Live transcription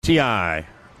TI,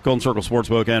 Golden Circle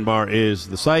Sportsbook and Bar is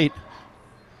the site.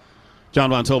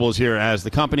 John Von Tobel is here as the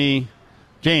company.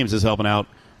 James is helping out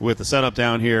with the setup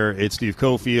down here. It's Steve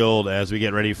Cofield as we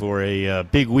get ready for a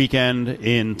big weekend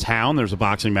in town. There's a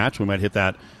boxing match. We might hit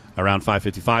that around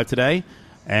 5:55 today.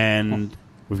 And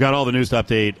we've got all the news to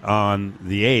update on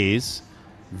the A's.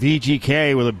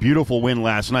 VGK with a beautiful win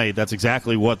last night. That's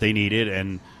exactly what they needed.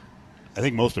 And I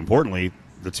think most importantly,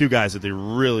 the two guys that they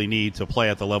really need to play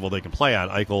at the level they can play at,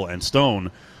 Eichel and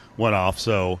Stone, went off.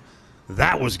 So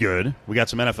that was good. We got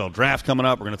some NFL draft coming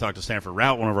up. We're going to talk to Stanford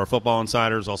Rout, one of our football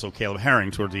insiders, also Caleb Herring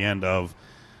towards the end of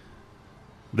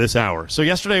this hour. So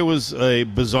yesterday was a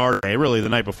bizarre day, really the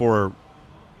night before it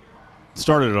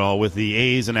started it all, with the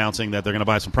A's announcing that they're going to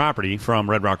buy some property from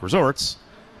Red Rock Resorts.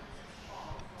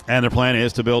 And their plan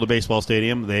is to build a baseball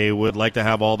stadium. They would like to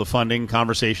have all the funding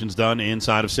conversations done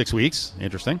inside of 6 weeks.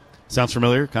 Interesting. Sounds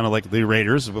familiar, kind of like the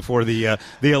Raiders before the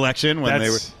election when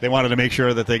they wanted to make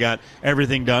sure that they got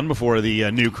everything done before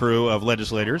the new crew of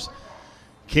legislators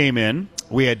came in.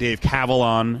 We had Dave Cavil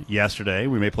on yesterday.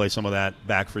 We may play some of that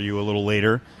back for you a little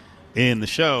later in the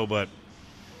show. But,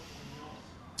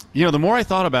 you know, the more I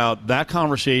thought about that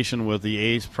conversation with the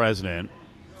A's president,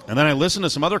 and then I listened to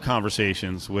some other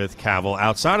conversations with Cavil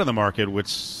outside of the market, which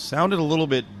sounded a little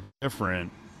bit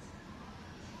different,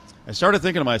 I started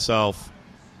thinking to myself,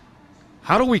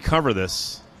 how do we cover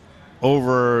this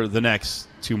over the next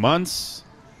 2 months?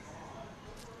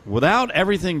 Without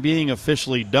everything being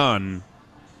officially done,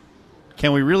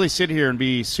 can we really sit here and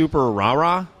be super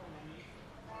rah-rah?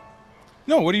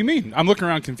 No, what do you mean? I'm looking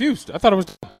around confused. I thought it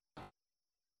was...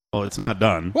 Well, it's not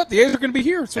done. What? The A's are going to be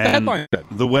here. That's what the headline said.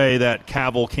 The way that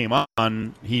Cavil came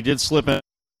on, he did slip in a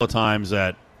couple of times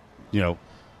that, you know,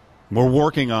 we're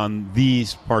working on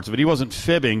these parts of it. He wasn't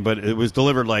fibbing, but it was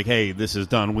delivered like, hey, this is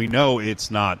done. We know it's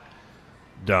not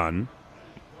done.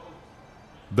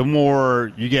 The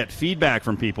more you get feedback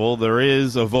from people, there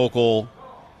is a vocal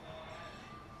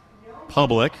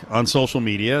public on social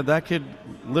media. That could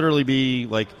literally be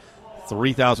like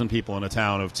 3,000 people in a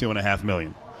town of 2.5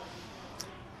 million.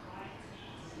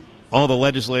 All the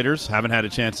legislators haven't had a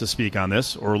chance to speak on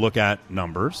this or look at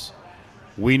numbers.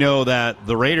 We know that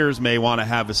the Raiders may want to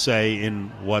have a say in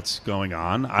what's going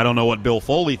on. I don't know what Bill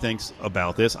Foley thinks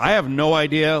about this. I have no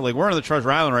idea. Like, we're on the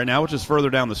Treasure Island right now, which is further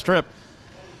down the strip.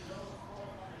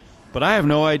 But I have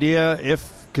no idea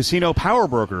if casino power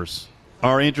brokers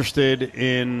are interested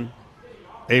in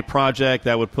a project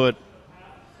that would put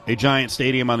a giant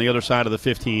stadium on the other side of the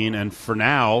 15 and for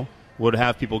now would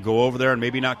have people go over there and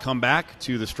maybe not come back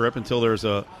to the strip until there's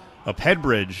a ped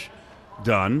bridge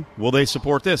done. Will they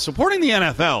support this? Supporting the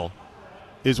NFL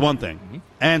is one thing. Mm-hmm.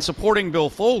 And supporting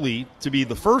Bill Foley to be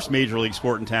the first major league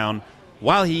sport in town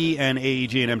while he and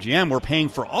AEG and MGM were paying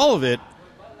for all of it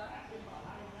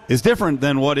is different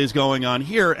than what is going on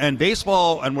here. And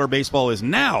baseball and where baseball is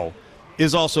now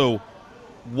is also,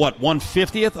 what,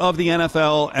 1/50th of the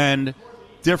NFL and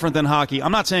different than hockey.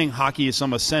 I'm not saying hockey is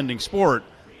some ascending sport.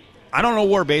 I don't know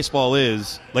where baseball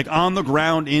is, like on the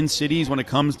ground in cities when it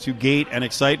comes to gate and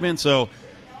excitement. So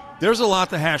there's a lot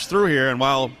to hash through here. And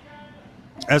while,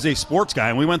 as a sports guy,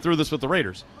 and we went through this with the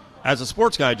Raiders, as a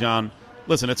sports guy, John,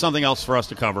 listen, it's something else for us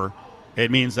to cover.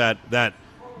 It means that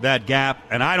gap,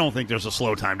 and I don't think there's a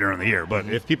slow time during the year. But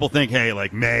if people think, hey,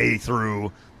 like May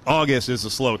through August is a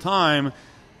slow time,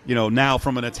 you know, now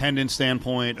from an attendance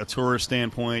standpoint, a tourist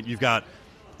standpoint, you've got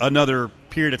another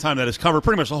period of time that is covered.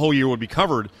 Pretty much the whole year would be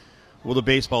covered with a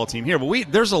baseball team here.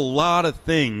 But there's a lot of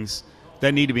things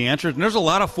that need to be answered, and there's a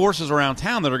lot of forces around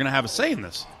town that are going to have a say in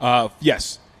this.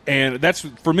 Yes, and that's,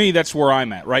 for me, that's where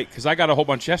I'm at, right? Because I got a whole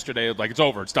bunch yesterday, like, it's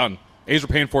over, it's done. A's are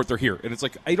paying for it, they're here. And it's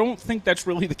like, I don't think that's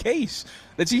really the case.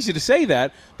 That's easy to say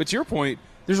that, but to your point,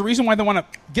 there's a reason why they want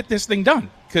to get this thing done,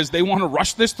 because they want to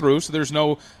rush this through so there's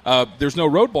no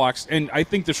roadblocks. And I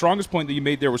think the strongest point that you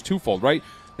made there was twofold, right?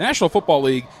 The National Football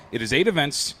League, it is 8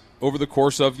 events over the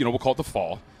course of, we'll call it the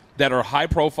fall, that are high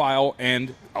profile,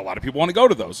 and a lot of people want to go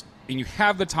to those. And you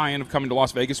have the tie-in of coming to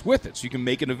Las Vegas with it, so you can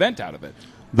make an event out of it.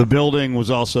 The building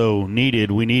was also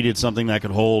needed. We needed something that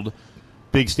could hold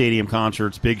big stadium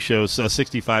concerts, big shows, a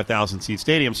 65,000-seat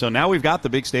stadium. So now we've got the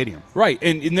big stadium. Right,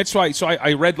 and that's why, so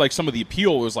I read, like, some of the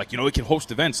appeal was like, it can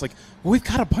host events. Like, well, we've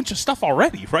got a bunch of stuff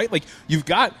already, right? Like, you've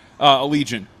got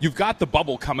Allegiant. You've got the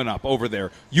bubble coming up over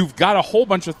there. You've got a whole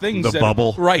bunch of things. The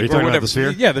bubble? Right. Are you talking about the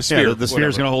Sphere? Yeah, the Sphere. Yeah, the Sphere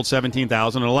is going to hold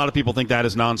 17,000, and a lot of people think that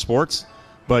is non-sports.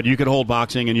 But you could hold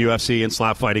boxing and UFC and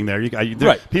slap fighting there.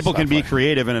 People can be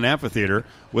creative in an amphitheater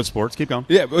with sports. Keep going.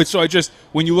 Yeah, so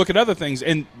when you look at other things,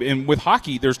 and with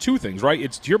hockey, there's two things, right?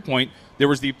 It's to your point, there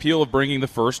was the appeal of bringing the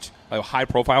first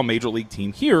high-profile major league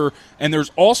team here, and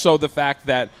there's also the fact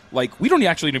that, like, we don't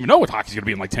actually even know what hockey's going to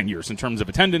be in, like, 10 years in terms of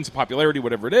attendance, popularity,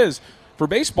 whatever it is. For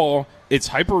baseball, it's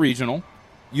hyper-regional.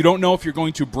 You don't know if you're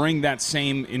going to bring that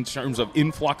same, in terms of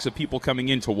influx of people coming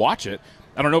in to watch it.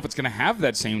 I don't know if it's going to have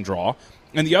that same draw.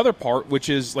 And the other part, which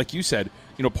is, like you said,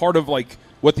 part of, like,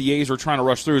 what the A's are trying to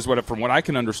rush through is from what I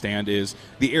can understand, is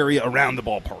the area around the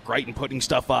ballpark, right? And putting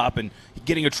stuff up and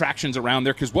getting attractions around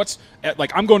there. Because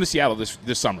I'm going to Seattle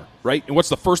this summer, right? And what's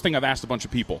the first thing I've asked a bunch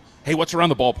of people? Hey, what's around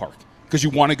the ballpark? Because you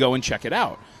want to go and check it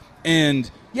out.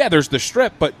 And, yeah, there's the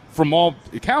Strip, but from all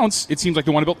accounts, it seems like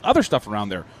they want to build other stuff around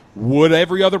there. Would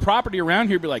every other property around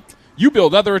here be like, you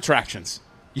build other attractions?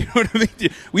 You know what I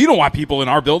mean? We don't want people in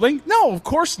our building. No, of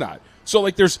course not. So,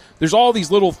 like, there's all these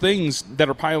little things that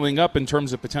are piling up in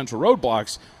terms of potential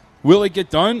roadblocks. Will it get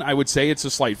done? I would say it's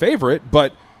a slight favorite,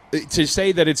 but to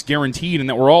say that it's guaranteed and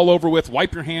that we're all over with,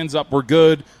 wipe your hands up, we're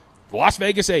good, Las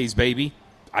Vegas A's, baby,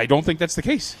 I don't think that's the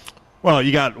case. Well,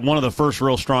 you got one of the first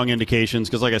real strong indications,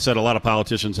 because, like I said, a lot of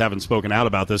politicians haven't spoken out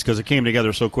about this because it came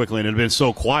together so quickly and it had been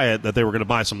so quiet that they were going to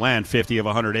buy some land, 50 of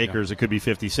 100 acres. Yeah. It could be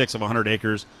 56 of 100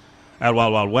 acres at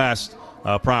Wild Wild West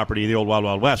property, the old Wild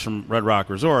Wild West from Red Rock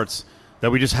Resorts,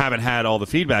 that we just haven't had all the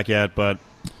feedback yet. But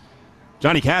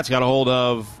Johnny Katz got a hold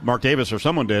of Mark Davis, or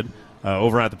someone did,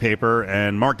 over at the paper.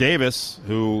 And Mark Davis,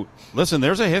 who, listen,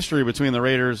 there's a history between the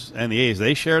Raiders and the A's.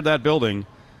 They shared that building,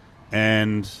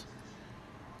 and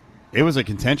it was a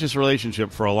contentious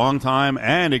relationship for a long time,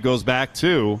 and it goes back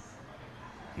to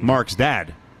Mark's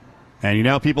dad. And you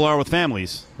know how people are with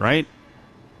families, right?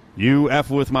 You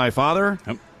F with my father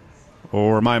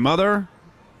or my mother,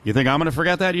 you think I'm going to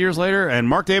forget that years later? And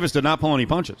Mark Davis did not pull any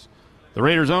punches. The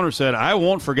Raiders owner said, I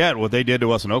won't forget what they did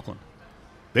to us in Oakland.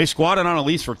 They squatted on a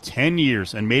lease for 10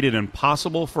 years and made it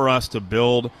impossible for us to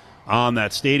build on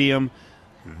that stadium.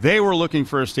 They were looking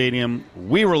for a stadium.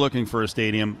 We were looking for a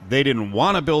stadium. They didn't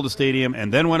want to build a stadium,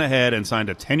 and then went ahead and signed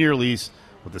a 10-year lease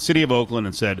with the city of Oakland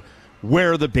and said,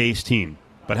 we're the base team.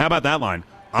 But how about that line?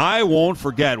 I won't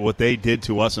forget what they did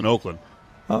to us in Oakland.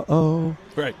 Uh-oh.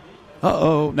 Right.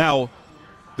 Uh-oh. Now,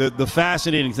 the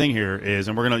fascinating thing here is,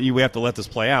 and we have to let this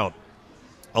play out,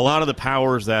 a lot of the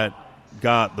powers that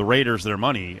got the Raiders their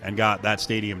money and got that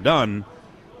stadium done,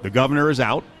 the governor is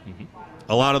out. Mm-hmm.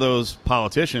 A lot of those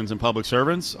politicians and public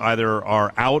servants either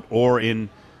are out or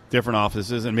in different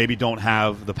offices and maybe don't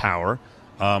have the power.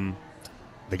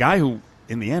 The guy who,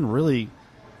 in the end, really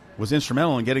was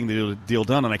instrumental in getting the deal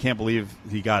done, and I can't believe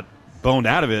he got boned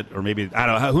out of it, or maybe, I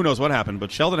don't know, who knows what happened,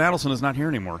 but Sheldon Adelson is not here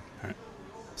anymore. Right.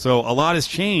 So a lot has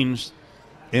changed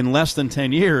in less than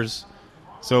 10 years.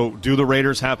 So do the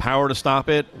Raiders have power to stop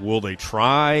it? Will they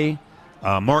try?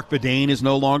 Mark Bedane is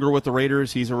no longer with the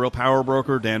Raiders. He's a real power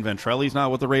broker. Dan Ventrelli's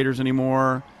not with the Raiders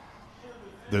anymore.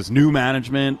 Does new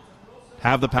management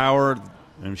have the power?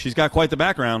 And she's got quite the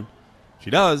background.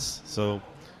 She does. So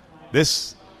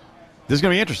this is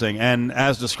going to be interesting. And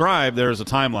as described, there's a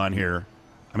timeline here.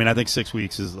 I mean, I think 6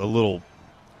 weeks is a little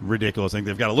ridiculous. I think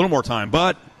they've got a little more time.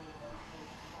 But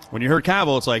when you heard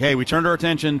Cavill, it's like, hey, we turned our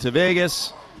attention to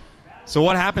Vegas. So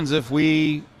what happens if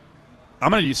we,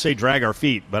 I'm going to say drag our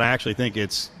feet, but I actually think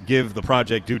it's give the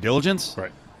project due diligence.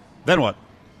 Right. Then what?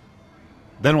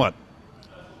 Then what?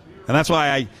 And that's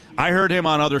why I heard him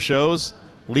on other shows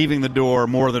leaving the door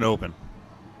more than open.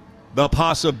 The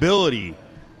possibility,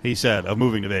 he said, of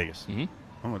moving to Vegas. Mm-hmm.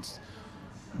 Oh,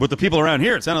 with the people around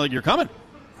here, it sounded like you're coming.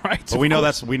 Right. But we know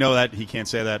that he can't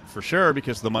say that for sure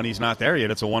because the money's not there yet.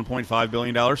 It's a $1.5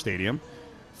 billion stadium.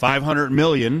 $500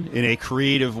 million in a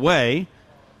creative way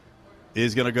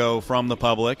is going to go from the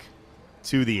public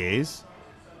to the A's.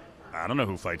 I don't know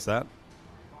who fights that.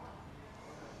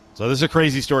 So this is a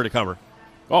crazy story to cover.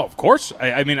 Oh, of course.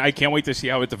 I mean, I can't wait to see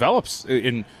how it develops.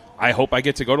 And I hope I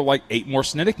get to go to like 8 more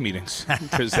Snittic meetings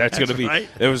because that's going to be. Right.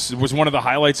 It was one of the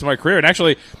highlights of my career. And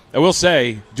actually, I will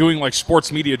say, doing like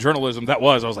sports media journalism, I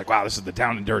was like, wow, this is the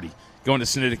down and dirty. Going to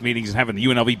Snittic meetings and having the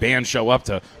UNLV band show up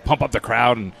to pump up the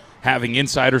crowd and having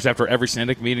insiders after every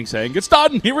Snittic meeting saying, it's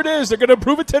done, here it is, they're going to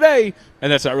approve it today.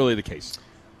 And that's not really the case.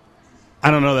 I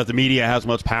don't know that the media has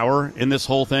much power in this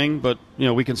whole thing, but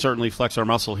we can certainly flex our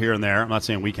muscle here and there. I'm not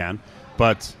saying we can.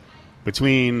 But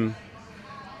between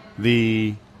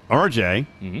the RJ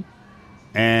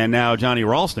and now Johnny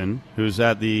Ralston, who's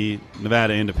at the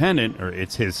Nevada Independent, or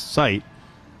it's his site,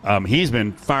 he's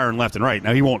been firing left and right.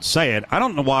 Now, he won't say it. I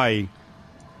don't know why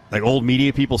like old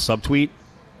media people subtweet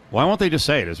Why won't they just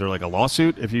say it? Is there like a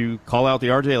lawsuit if you call out the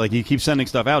RJ? Like, he keeps sending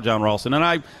stuff out, John Ralston, and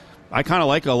I kind of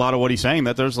like a lot of what he's saying,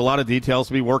 that there's a lot of details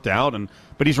to be worked out,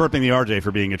 but he's ripping the RJ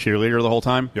for being a cheerleader the whole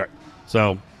time. Yeah.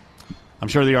 So I'm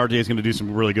sure the RJ is going to do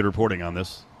some really good reporting on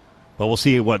this. But we'll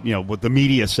see what the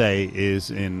media say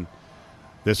is in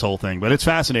this whole thing. But it's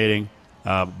fascinating.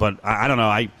 But I don't know.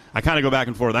 I kind of go back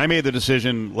and forth. I made the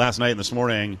decision last night and this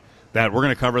morning that we're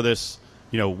going to cover this,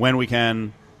 when we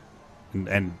can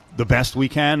and the best we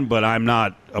can. But I'm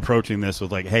not approaching this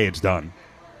with like, hey, it's done.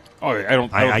 Oh,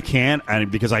 I can't,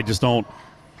 because I just don't.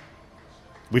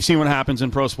 We've seen what happens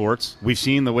in pro sports. We've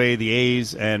seen the way the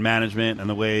A's and management and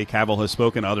the way Cavill has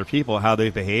spoken to other people, how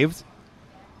they've behaved.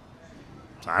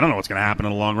 So I don't know what's going to happen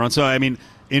in the long run. So, I mean,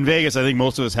 in Vegas, I think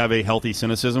most of us have a healthy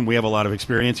cynicism. We have a lot of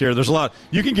experience here. There's a lot.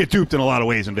 You can get duped in a lot of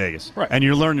ways in Vegas. Right. And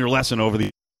you learn your lesson over the.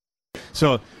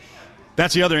 So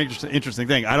that's the other interesting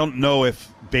thing. I don't know if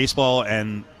baseball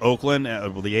and Oakland,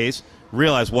 the A's,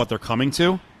 realize what they're coming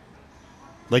to.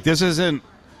 Like, this isn't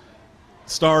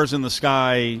stars in the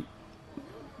sky,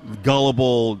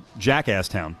 gullible jackass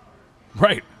town.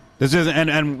 Right. This isn't,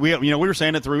 and we were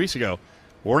saying it 3 weeks ago.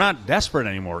 We're not desperate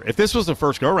anymore. If this was the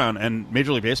first go-around and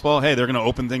Major League Baseball, hey, they're going to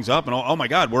open things up, and oh my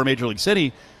God, we're a Major League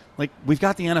City. Like, we've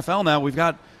got the NFL now. We've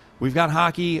got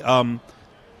hockey. The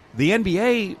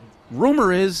NBA,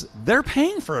 rumor is they're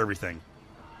paying for everything.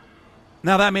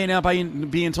 Now, that may not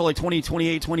be until like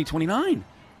 2028, 2029.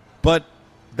 But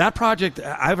that project,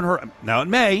 I haven't heard. Now, it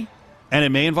may, and it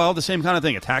may involve the same kind of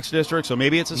thing, a tax district, so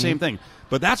maybe it's the same thing.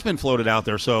 But that's been floated out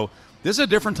there, so this is a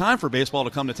different time for baseball to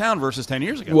come to town versus 10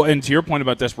 years ago. Well, and to your point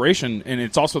about desperation, and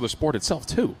it's also the sport itself,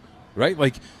 too, right?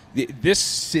 Like, this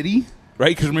city,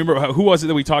 right? Because remember, who was it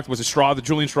that we talked? Was it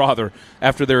Julian Strother,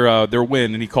 after their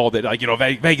win, and he called it, like,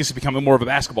 Vegas is becoming more of a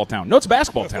basketball town. No, it's a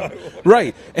basketball town.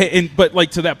 Right. But,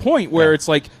 like, to that point where it's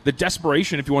like the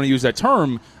desperation, if you want to use that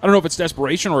term, I don't know if it's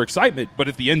desperation or excitement, but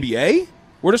if the NBA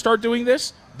were to start doing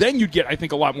this, then you'd get, I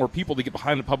think, a lot more people to get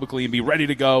behind it publicly and be ready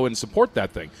to go and support that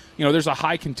thing. There's a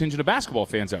high contingent of basketball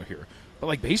fans out here. But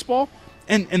like baseball,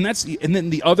 and then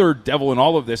the other devil in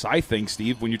all of this, I think,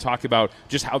 Steve, when you talk about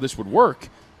just how this would work,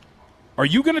 are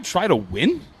you going to try to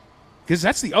win? Because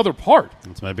that's the other part.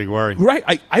 That's my big worry. Right.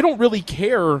 I don't really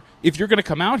care if you're going to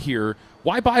come out here.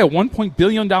 Why buy a $1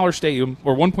 billion stadium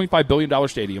or $1.5 billion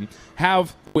stadium,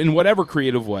 have, in whatever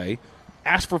creative way,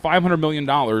 ask for $500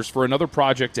 million for another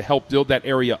project to help build that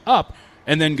area up,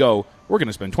 and then go, we're going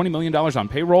to spend $20 million on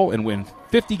payroll and win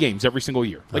 50 games every single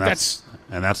year. Like, that's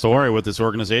the worry with this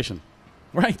organization.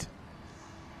 Right.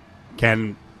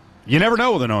 You never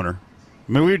know with an owner.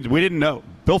 I mean, we didn't know.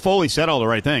 Bill Foley said all the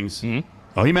right things. Mm-hmm.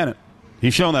 Oh, he meant it.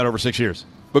 He's shown that over 6 years.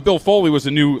 But Bill Foley was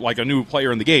a new player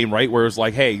in the game, right? Where it's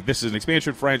like, hey, this is an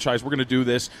expansion franchise. We're going to do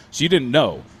this. So you didn't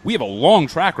know. We have a long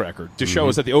track record to show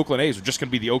us that the Oakland A's are just going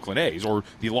to be the Oakland A's, or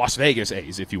the Las Vegas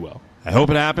A's, if you will. I hope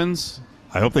it happens.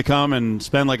 I hope they come and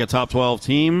spend like a top 12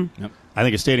 team. Yep. I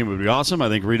think a stadium would be awesome. I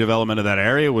think redevelopment of that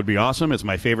area would be awesome. It's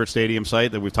my favorite stadium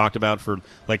site that we've talked about for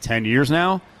like 10 years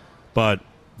now. But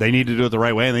they need to do it the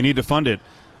right way, and they need to fund it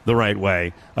the right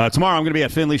way. Tomorrow I'm going to be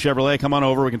at Findlay Chevrolet. Come on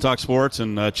over. We can talk sports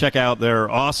and check out their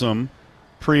awesome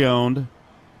pre-owned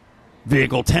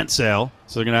vehicle tent sale.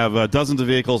 So they're going to have dozens of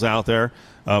vehicles out there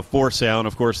for sale. And,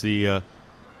 of course, the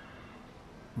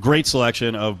great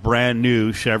selection of brand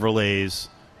new Chevrolets.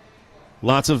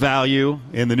 Lots of value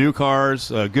in the new cars.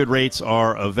 Good rates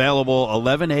are available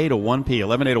 11A to 1P.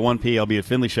 11A to 1P, I'll be at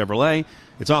Findlay Chevrolet.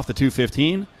 It's off the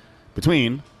 215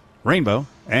 between Rainbow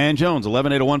and Jones.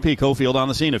 11A to 1P, Cofield on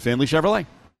the scene at Findlay Chevrolet.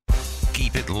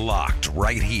 Keep it locked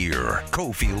right here.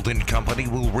 Cofield and Company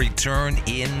will return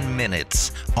in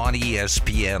minutes on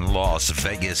ESPN Las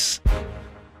Vegas.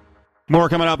 More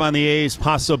coming up on the A's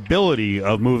possibility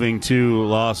of moving to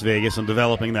Las Vegas and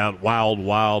developing that wild,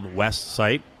 wild west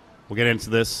site. We'll get into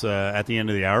this at the end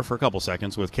of the hour for a couple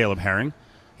seconds with Caleb Herring.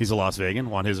 He's a Las Vegan,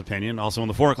 want his opinion. Also in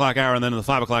the 4 o'clock hour, and then in the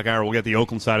 5 o'clock hour, we'll get the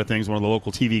Oakland side of things. One of the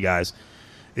local TV guys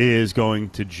is going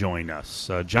to join us.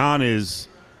 John is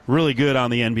really good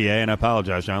on the NBA, and I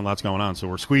apologize, John, lots going on. So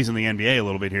we're squeezing the NBA a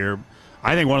little bit here.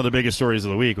 I think one of the biggest stories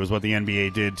of the week was what the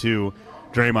NBA did to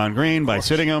Draymond Green by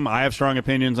sitting him. I have strong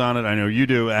opinions on it. I know you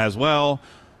do as well.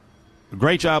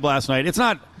 Great job last night.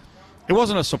 It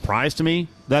wasn't a surprise to me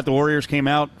that the Warriors came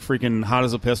out freaking hot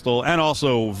as a pistol and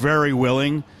also very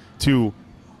willing to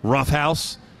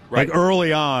roughhouse. Right. Like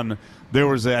early on, I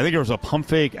think there was a pump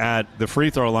fake at the free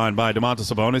throw line by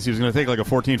Domantas Sabonis. He was going to take like a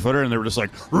 14-footer, and they were just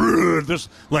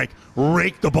like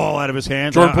rake the ball out of his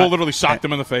hands. Jordan Poole literally socked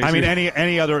him in the face. I mean,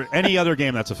 any other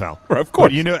game, that's a foul. Right, of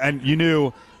course. But you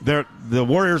knew the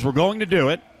Warriors were going to do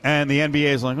it, and the NBA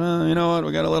is like, well, you know what,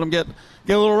 we got to let them get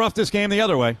a little rough this game the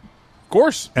other way.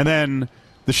 course. And then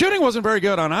the shooting wasn't very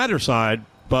good on either side,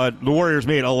 but the Warriors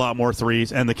made a lot more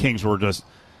threes, and the Kings were just,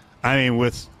 I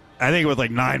think with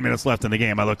like 9 minutes left in the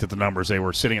game, I looked at the numbers. They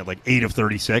were sitting at like 8 of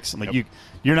 36. And like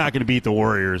you're not going to beat the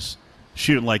Warriors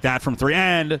shooting like that from three.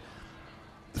 And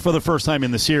for the first time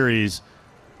in the series,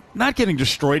 not getting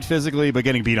destroyed physically, but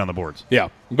getting beat on the boards. Yeah.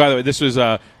 By the way, this is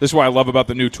what I love about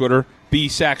the new Twitter,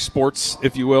 BSAC Sports,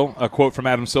 if you will, a quote from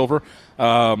Adam Silver.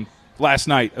 Last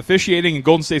night, officiating in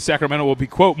Golden State, Sacramento will be,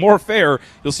 quote, more fair.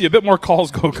 You'll see a bit more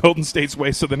calls go Golden State's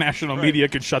way so the national media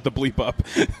can shut the bleep up.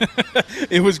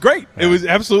 It was great. Yeah. It was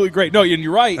absolutely great. No, and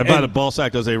you're right. And the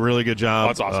Ballsack does a really good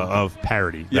job of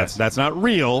parody. Yes. That's not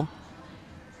real,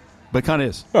 but it kind of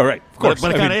is. Oh, right. Of course.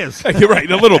 But it kind of is. You're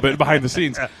right, a little bit behind the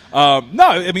scenes. No,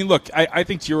 I mean, look, I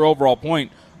think to your overall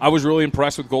point, I was really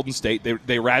impressed with Golden State. They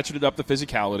ratcheted up the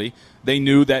physicality. They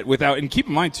knew that without – and keep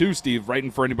in mind, too, Steve, writing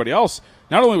for anybody else,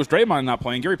 not only was Draymond not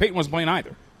playing, Gary Payton wasn't playing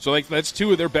either. So, like, that's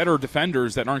two of their better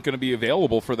defenders that aren't going to be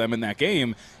available for them in that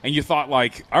game. And you thought,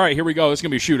 like, all right, here we go. This is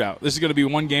going to be a shootout. This is going to be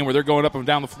one game where they're going up and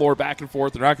down the floor, back and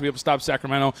forth. They're not going to be able to stop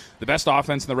Sacramento, the best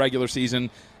offense in the regular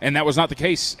season. And that was not the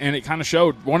case. And it kind of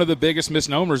showed one of the biggest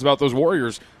misnomers about those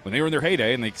Warriors when they were in their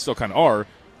heyday, and they still kind of are.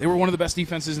 They were one of the best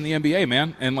defenses in the NBA,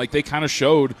 man. And, like, they kind of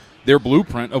showed their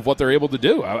blueprint of what they're able to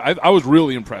do. I was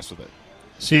really impressed with it.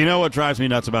 So you know what drives me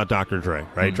nuts about Dr. Dre,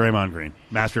 right? Mm-hmm. Draymond Green,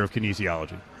 master of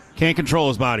kinesiology. Can't control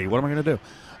his body. What am I going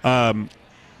to do?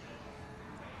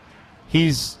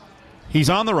 He's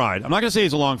on the ride. I'm not going to say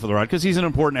he's along for the ride because he's an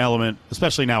important element,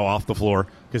 especially now off the floor,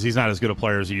 because he's not as good a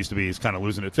player as he used to be. He's kind of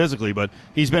losing it physically, but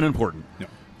he's been important. Yeah.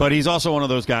 But he's also one of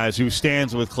those guys who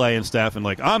stands with Clay and Steph and,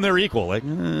 like, I'm their equal. Like,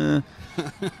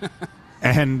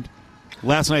 And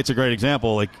last night's a great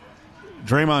example. Like,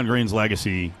 Draymond Green's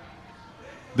legacy,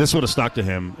 this would have stuck to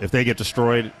him if they get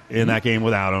destroyed in that game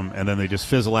without him, and then they just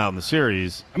fizzle out in the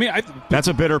series. I mean, that's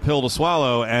a bitter pill to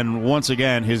swallow, and once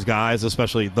again, his guys,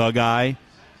 especially the guy,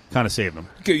 kind of saved him.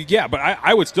 Yeah, but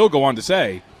I would still go on to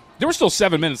say there were still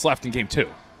 7 minutes left in Game 2.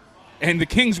 And the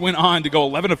Kings went on to go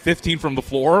 11 of 15 from the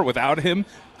floor without him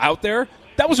out there.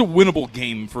 That was a winnable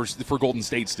game for Golden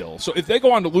State still. So if they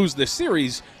go on to lose this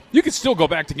series, you could still go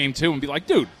back to Game 2 and be like,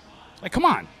 dude, like, come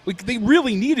on. Like, they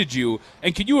really needed you.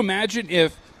 And can you imagine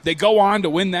if they go on to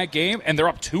win that game and they're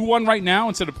up 2-1 right now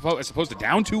as opposed to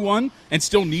down 2-1 and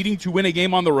still needing to win a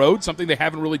game on the road, something they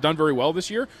haven't really done very well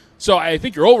this year? So I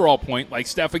think your overall point, like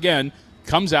Steph, again,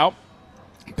 comes out,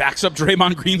 backs up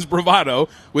Draymond Green's bravado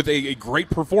with a great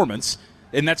performance,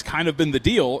 and that's kind of been the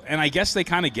deal. And I guess they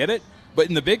kind of get it. But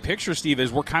in the big picture, Steve,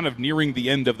 as we're kind of nearing the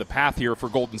end of the path here for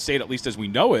Golden State, at least as we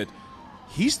know it,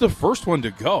 he's the first one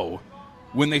to go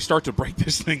when they start to break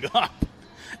this thing up.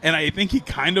 And I think he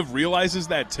kind of realizes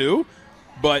that too.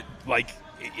 But, like,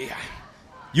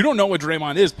 you don't know what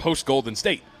Draymond is post-Golden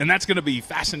State. And that's going to be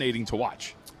fascinating to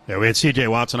watch. Yeah, we had C.J.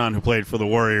 Watson on, who played for the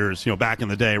Warriors, back in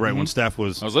the day, right when Steph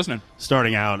was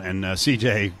starting out, and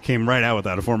C.J. came right out with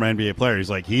that, a former NBA player. He's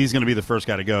like, he's going to be the first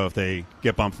guy to go if they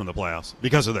get bumped from the playoffs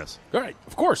because of this. All right,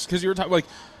 of course, because you're talking, like,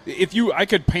 I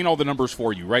could paint all the numbers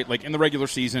for you, right? Like, in the regular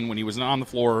season, when he was on the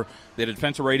floor, they had a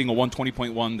defensive rating of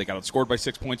 120.1. They got outscored by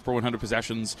 6 points per 100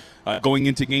 possessions. Going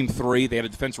into Game 3, they had a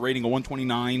defensive rating of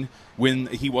 129 when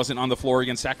he wasn't on the floor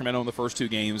against Sacramento in the first two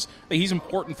games. He's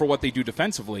important for what they do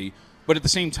defensively. But at the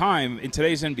same time, in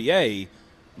today's NBA,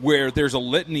 where there's a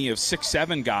litany of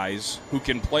 6'7" guys who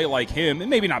can play like him, and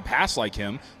maybe not pass like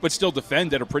him, but still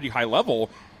defend at a pretty high level,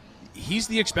 he's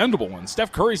the expendable one.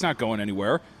 Steph Curry's not going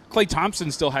anywhere. Klay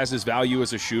Thompson still has his value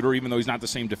as a shooter, even though he's not the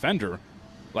same defender.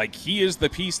 Like, he is the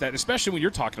piece that, especially when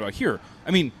you're talking about here, I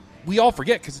mean, we all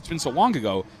forget because it's been so long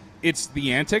ago, it's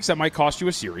the antics that might cost you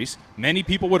a series. Many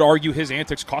people would argue his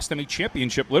antics cost them a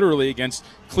championship, literally, against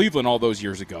Cleveland all those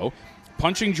years ago.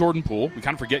 Punching Jordan Poole, we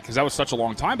kind of forget because that was such a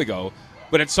long time ago.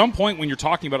 But at some point when you're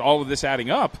talking about all of this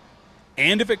adding up,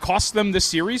 and if it costs them this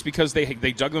series because they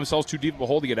dug themselves too deep of a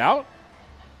hole to get out,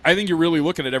 I think you're really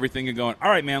looking at everything and going, all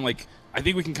right, man, like, I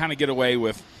think we can kind of get away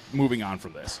with moving on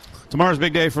from this. Tomorrow's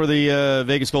big day for the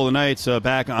Vegas Golden Knights,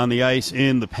 back on the ice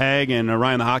in the PEG, and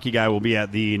Ryan the Hockey Guy will be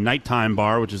at the Nighttime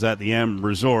Bar, which is at the M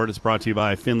Resort. It's brought to you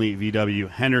by Finley VW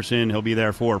Henderson. He'll be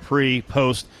there for pre,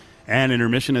 post, and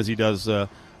intermission as he does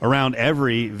around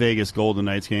every Vegas Golden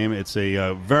Knights game. It's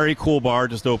a very cool bar,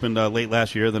 just opened late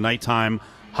last year, the Nighttime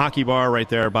Hockey Bar right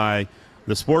there by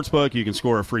the Sportsbook. You can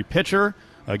score a free pitcher.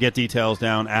 Get details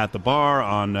down at the bar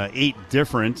on 8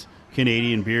 different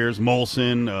Canadian beers,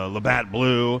 Molson, Labatt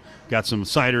Blue, got some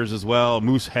ciders as well,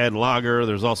 Moosehead Lager.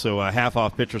 There's also a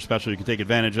half-off pitcher special you can take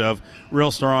advantage of.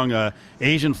 Real strong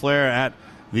Asian flair at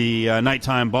the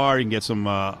nighttime bar. You can get some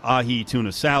ahi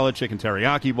tuna salad, chicken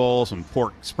teriyaki bowl, some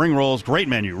pork spring rolls. Great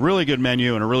menu, really good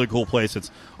menu, and a really cool place.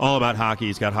 It's all about hockey.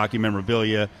 It's got hockey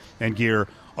memorabilia and gear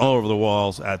all over the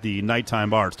walls at the nighttime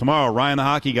bar. It's tomorrow, Ryan the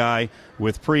Hockey Guy,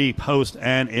 with pre, post,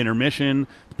 and intermission.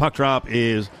 The puck drop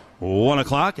is 1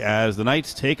 o'clock as the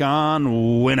Knights take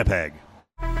on Winnipeg.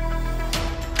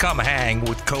 Come hang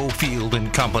with Cofield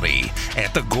and Company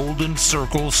at the Golden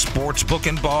Circle Sportsbook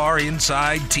and Bar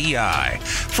inside TI.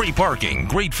 Free parking,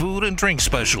 great food and drink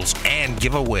specials, and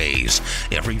giveaways.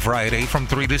 Every Friday from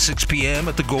 3 to 6 p.m.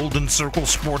 at the Golden Circle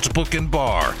Sportsbook and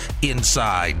Bar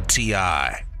inside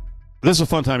TI. This is a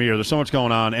fun time of year. There's so much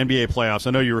going on. NBA playoffs.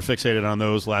 I know you were fixated on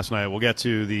those last night. We'll get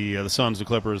to the Suns, the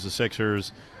Clippers, the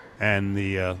Sixers, and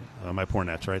the my poor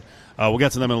Nets, right? We'll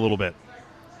get to them in a little bit.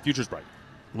 Future's bright.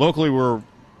 Locally, we're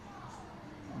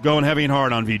going heavy and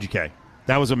hard on VGK.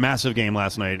 That was a massive game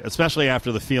last night, especially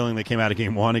after the feeling that came out of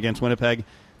Game 1 against Winnipeg.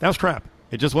 That was crap.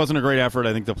 It just wasn't a great effort.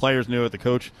 I think the players knew it. The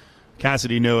coach,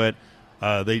 Cassidy, knew it.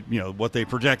 What they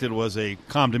projected was a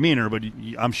calm demeanor, but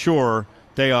I'm sure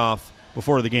day off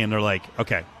before the game, they're like,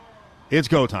 okay, it's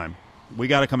go time. We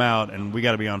got to come out and we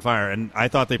got to be on fire. And I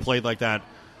thought they played like that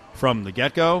from the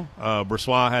get-go.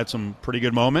 Brossoit had some pretty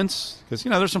good moments because,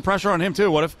 there's some pressure on him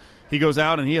too. What if he goes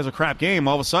out and he has a crap game?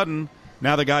 All of a sudden,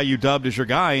 now the guy you dubbed as your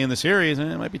guy in the series, and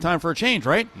it might be time for a change,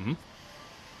 right? Mm-hmm.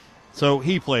 So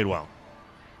he played well.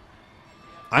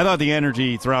 I thought the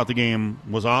energy throughout the game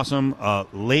was awesome.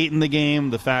 Late in the game,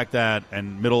 the fact that,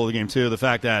 and middle of the game too, the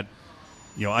fact that,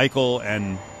 Eichel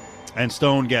and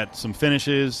Stone get some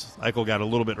finishes. Eichel got a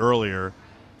little bit earlier,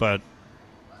 but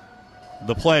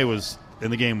the play in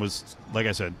the game was, like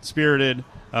I said, spirited.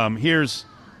 And there's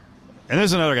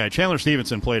another guy. Chandler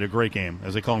Stevenson played a great game,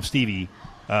 as they call him Stevie.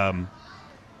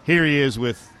 Here he is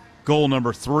with goal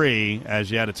number 3,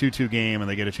 as you had a 2-2 game, and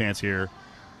they get a chance here.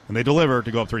 And they deliver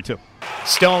to go up 3-2.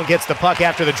 Stone gets the puck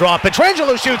after the draw.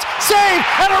 Pietrangelo shoots, save,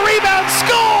 and a rebound,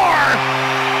 score!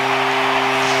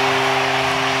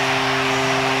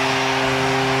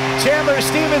 Chandler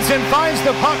Stevenson finds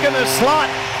the puck in the slot,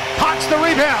 pots the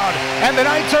rebound, and the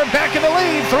Knights are back in the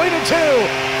lead, 3-2,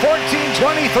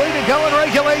 14:23 to go in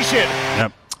regulation.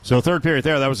 Yep. So third period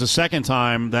there, that was the second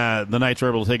time that the Knights were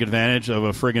able to take advantage of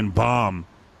a friggin' bomb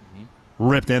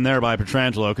ripped in there by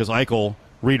Pietrangelo because Eichel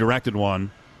redirected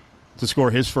one to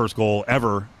score his first goal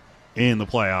ever in the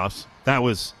playoffs. That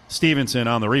was Stevenson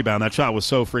on the rebound. That shot was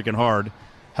so freaking hard,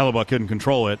 Hellebuck couldn't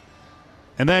control it.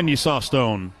 And then you saw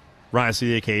Stone rise to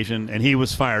the occasion, and he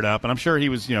was fired up. And I'm sure he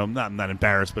was, not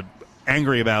embarrassed, but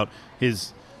angry about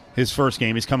his first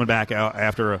game. He's coming back out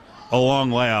after a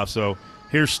long layoff. So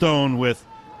here's Stone with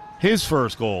his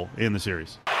first goal in the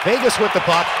series. Vegas with the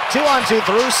puck, 2-on-2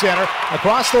 through center,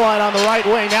 across the line on the right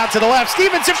wing, now to the left.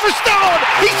 Stevenson for Stone!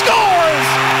 He scores!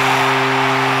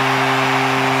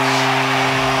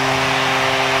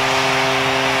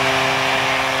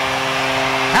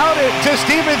 Outed to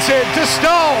Stevenson, to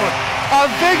Stone. A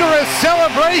vigorous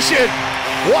celebration,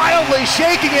 wildly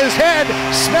shaking his head,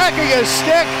 smacking his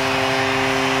stick,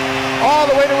 all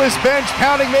the way to his bench,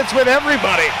 pounding mitts with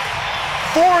everybody.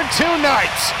 4-2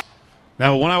 Knights.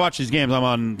 Now, when I watch these games, I'm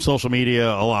on social media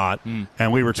a lot,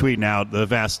 and we were tweeting out. The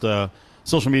vast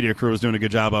social media crew was doing a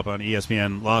good job up on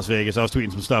ESPN Las Vegas. I was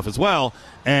tweeting some stuff as well,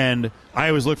 and I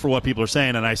always look for what people are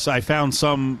saying, and I found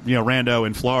some rando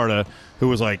in Florida who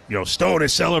was like, Stone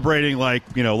is celebrating like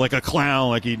a clown,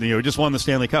 like he just won the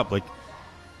Stanley Cup. Like,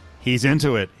 he's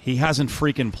into it. He hasn't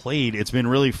freaking played. It's been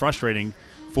really frustrating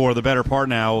for the better part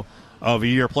now of a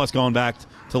year plus going back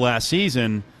to last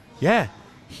season. Yeah,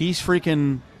 he's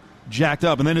freaking jacked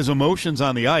up, and then his emotions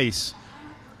on the ice.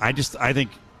 I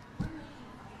think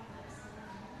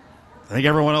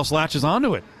everyone else latches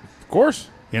onto it. Of course.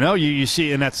 You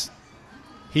see, and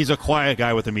he's a quiet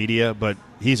guy with the media, but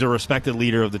he's a respected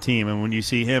leader of the team. And when you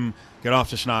see him get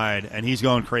off to Schneid and he's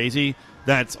going crazy,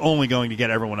 that's only going to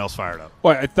get everyone else fired up.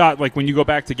 Well, I thought, when you go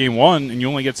back to Game 1 and you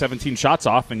only get 17 shots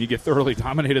off and you get thoroughly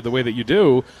dominated the way that you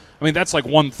do, that's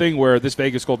one thing where this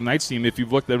Vegas Golden Knights team, if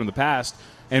you've looked at them in the past,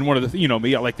 and one of the,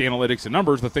 like the analytics and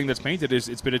numbers, the thing that's painted is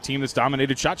it's been a team that's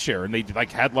dominated shot share, and they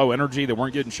had low energy. They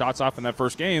weren't getting shots off in that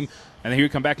first game, and then here you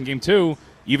come back in Game 2,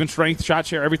 even strength, shot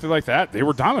share, everything like that. They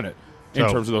were dominant in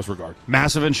terms of those regards.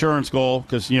 Massive insurance goal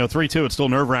because 3-2, it's still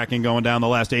nerve-wracking going down the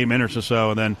last 8 minutes or so,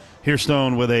 and then here's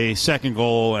Stone with a second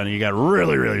goal, and you got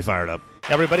really, really fired up.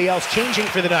 Everybody else changing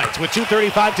for the Knights with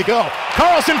 2:35 to go.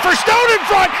 Carlson for Stone in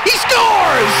front. He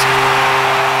scores!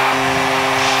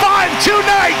 5-2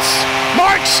 Knights.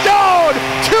 Mark Stone,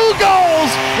 2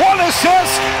 goals, 1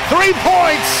 assist, 3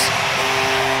 points.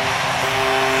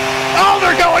 Oh,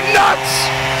 they're going nuts!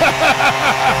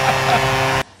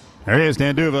 There he is,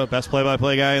 Dan Duva, best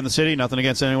play-by-play guy in the city. Nothing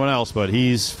against anyone else, but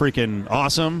he's freaking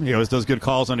awesome. He always does good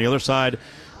calls on the other side,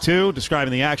 too,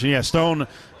 describing the action. Yeah, Stone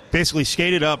basically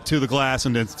skated up to the glass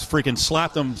and then freaking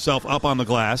slapped himself up on the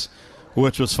glass,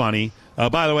 which was funny.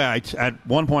 By the way, at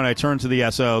one point I turned to the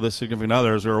SO, the significant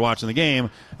other, as we were watching the game,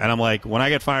 and I'm like, when I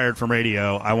get fired from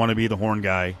radio, I want to be the horn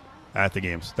guy at the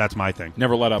games. That's my thing.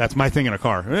 Never let up. That's my thing in a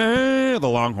car. The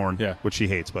long horn, yeah, which she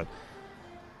hates, but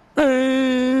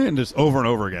and just over and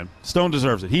over again. Stone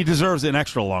deserves it. He deserves an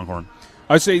extra long horn.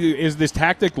 I'd say, is this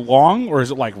tactic long or is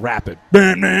it like rapid?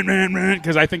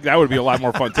 Because I think that would be a lot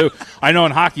more fun, too. I know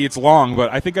in hockey it's long,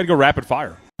 but I think I'd go rapid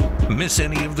fire. Miss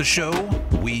any of the show?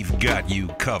 We've got you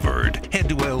covered. Head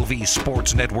to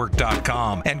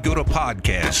lvsportsnetwork.com and go to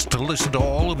podcasts to listen to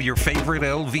all of your favorite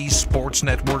LV Sports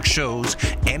Network shows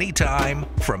anytime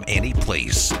from any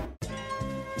place.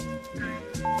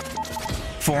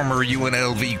 Former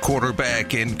UNLV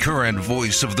quarterback and current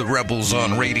voice of the Rebels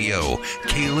on radio,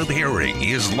 Caleb Herring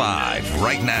is live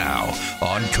right now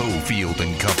on Cofield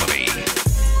and Company.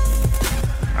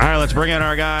 All right, let's bring in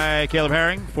our guy, Caleb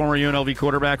Herring, former UNLV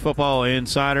quarterback, football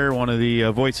insider, one of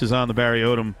the voices on the Barry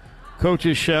Odom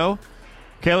Coaches Show.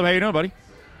 Caleb, how you doing, buddy?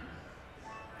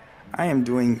 I am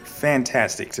doing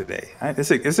fantastic today.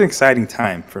 It's an exciting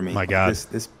time for me. My God.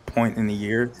 This point in the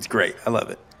year, it's great. I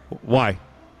love it. Why?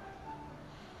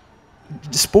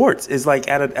 Sports is like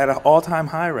at an all-time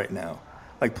high right now.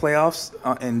 Like playoffs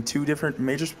in two different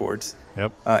major sports.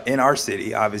 Yep. In our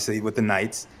city, obviously, with the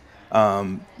Knights.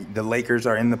 The Lakers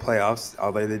are in the playoffs,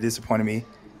 although they disappointed me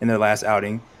in their last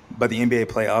outing. But the NBA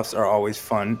playoffs are always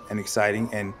fun and exciting.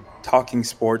 And talking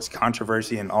sports,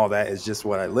 controversy, and all that is just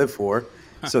what I live for.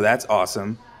 So that's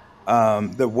awesome.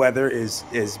 The weather is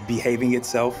behaving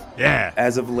itself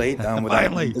as of late,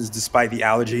 despite the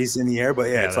allergies in the air. But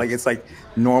it's like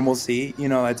normalcy. You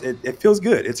know, it feels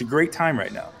good. It's a great time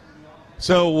right now.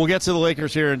 So we'll get to the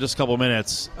Lakers here in just a couple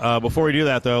minutes. Before we do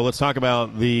that, though, let's talk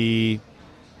about the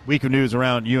week of news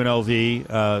around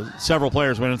UNLV. Several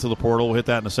players went into the portal. We'll hit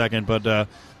that in a second. But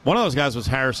one of those guys was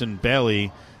Harrison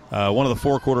Bailey, one of the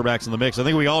four quarterbacks in the mix. I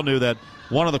think we all knew that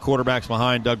one of the quarterbacks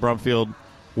behind Doug Brumfield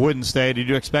wouldn't stay. Did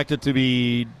you expect it to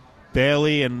be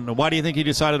Bailey, and why do you think he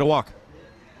decided to walk?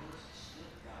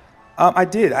 I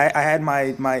did. I had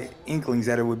my inklings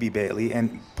that it would be Bailey,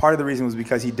 and part of the reason was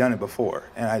because he'd done it before.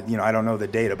 And I don't know the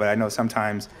data, but I know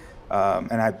sometimes,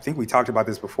 and I think we talked about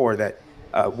this before, that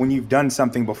when you've done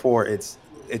something before, it's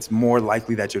more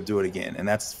likely that you'll do it again, and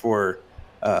that's for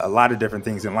a lot of different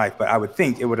things in life. But I would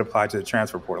think it would apply to the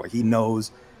transfer portal. Like, he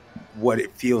knows what it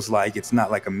feels like. It's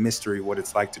not like a mystery what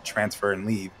it's like to transfer and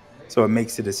leave. So it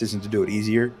makes the decision to do it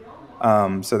easier.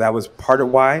 So that was part of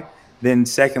why. Then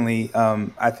secondly,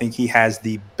 I think he has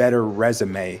the better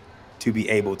resume to be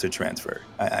able to transfer.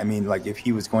 I mean, like, if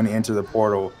he was going to enter the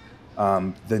portal,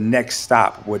 the next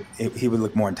stop he would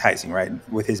look more enticing, right,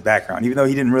 with his background. Even though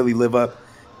he didn't really live up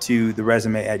to the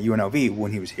resume at UNLV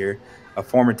when he was here, a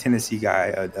former Tennessee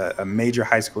guy, a major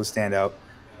high school standout,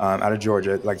 out of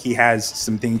Georgia. Like, he has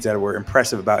some things that were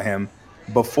impressive about him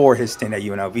before his stint at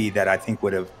UNLV that I think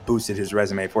would have boosted his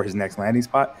resume for his next landing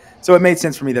spot. So it made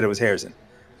sense for me that it was Harrison.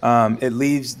 It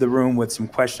leaves the room with some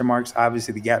question marks.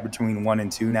 Obviously, the gap between 1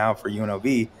 and 2 now for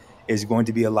UNLV is going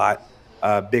to be a lot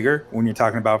bigger when you're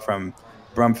talking about from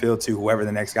Brumfield to whoever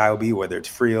the next guy will be, whether it's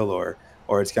Friel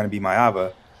or it's going to be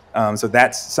Maava. So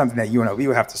that's something that UNLV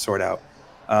will have to sort out.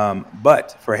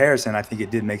 But for Harrison, I think it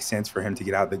did make sense for him to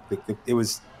get out. It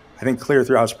was, I think, clear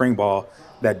throughout spring ball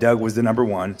that Doug was the number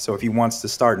one. So if he wants to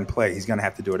start and play, he's going to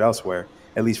have to do it elsewhere,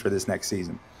 at least for this next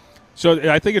season.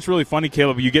 So I think it's really funny,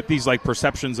 Caleb. You get these like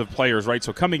perceptions of players, right?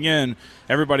 So coming in,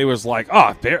 everybody was like,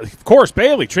 of course,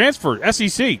 Bailey, transfer,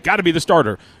 SEC, got to be the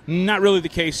starter. Not really the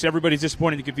case. Everybody's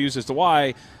disappointed and confused as to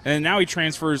why. And now he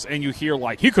transfers, and you hear,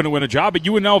 like, he couldn't win a job at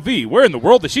UNLV. Where in the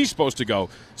world is he supposed to go?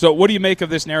 So what do you make of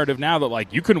this narrative now that,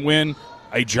 like, you couldn't win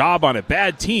a job on a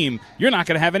bad team, you're not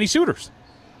going to have any suitors?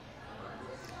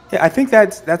 Yeah, I think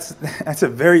that's a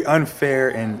very unfair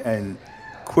and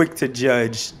quick to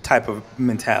judge type of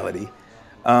mentality.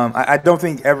 I don't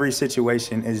think every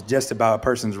situation is just about a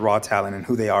person's raw talent and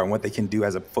who they are and what they can do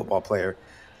as a football player.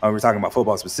 We're talking about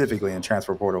football specifically in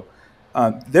transfer portal.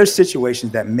 There's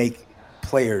situations that make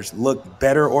players look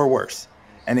better or worse,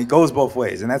 and it goes both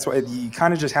ways. And that's why you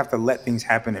kind of just have to let things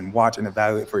happen and watch and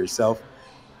evaluate for yourself,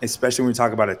 especially when we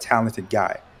talk about a talented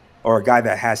guy or a guy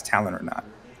that has talent or not.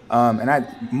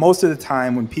 Most of the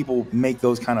time when people make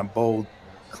those kind of bold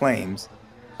claims,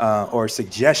 or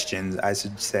suggestions, I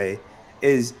should say,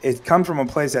 is it comes from a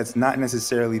place that's not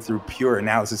necessarily through pure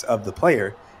analysis of the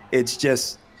player. It's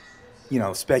just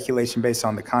speculation based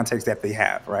on the context that they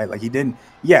have, right? Like he didn't,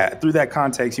 yeah, through that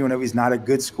context, UNLV is not a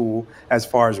good school as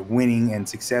far as winning and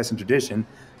success and tradition.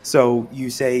 So you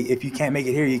say, if you can't make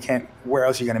it here, you can't, where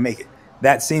else are you going to make it?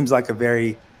 That seems like a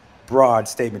very broad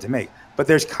statement to make. But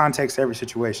there's context to every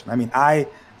situation. I mean, I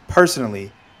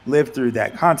personally lived through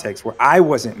that context where I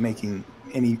wasn't making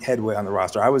any headway on the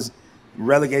roster. I was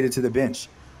relegated to the bench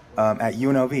at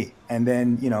UNLV. And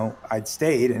then, I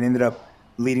stayed and ended up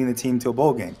leading the team to a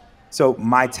bowl game. So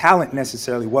my talent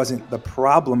necessarily wasn't the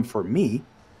problem for me.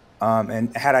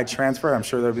 And had I transferred, I'm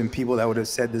sure there have been people that would have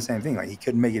said the same thing. Like, he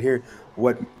couldn't make it here.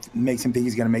 What makes him think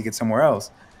he's going to make it somewhere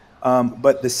else?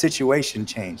 But the situation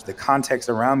changed. The context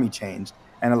around me changed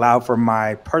and allowed for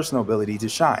my personal ability to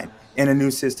shine in a new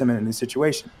system, in a new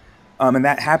situation. And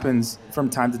that happens from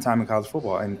time to time in college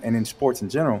football and in sports in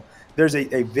general. There's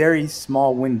a very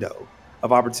small window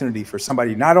of opportunity for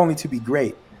somebody not only to be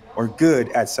great or good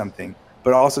at something,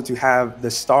 but also to have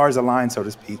the stars align, so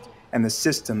to speak, and the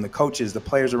system, the coaches, the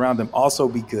players around them also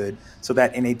be good so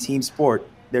that in a team sport,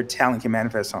 their talent can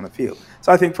manifest on the field.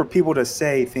 So I think for people to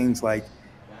say things like,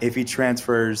 if he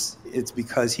transfers, it's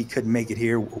because he couldn't make it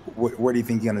here, where do you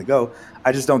think he's going to go?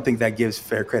 I just don't think that gives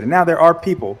fair credit. Now, there are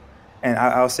people, and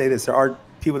I'll say this, there are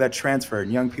people that transfer,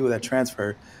 young people that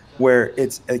transfer, where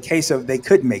it's a case of they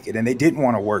couldn't make it and they didn't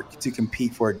want to work to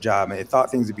compete for a job and they thought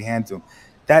things would be handed to them.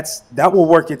 That will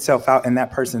work itself out in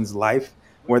that person's life,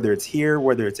 whether it's here,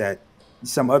 whether it's at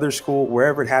some other school,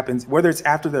 wherever it happens, whether it's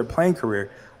after their playing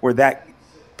career, where that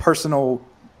personal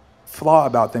flaw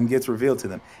about them gets revealed to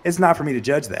them. It's not for me to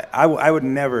judge that. I would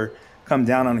never come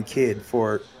down on a kid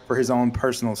for his own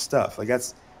personal stuff. Like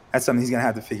that's something he's going to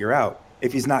have to figure out.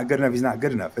 If he's not good enough, he's not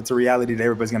good enough. It's a reality that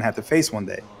everybody's going to have to face one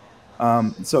day.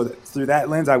 So through that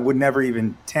lens, I would never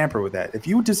even tamper with that. If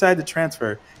you decide to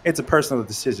transfer, it's a personal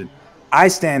decision. I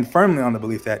stand firmly on the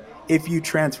belief that if you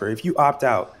transfer, if you opt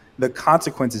out, the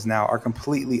consequences now are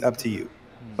completely up to you.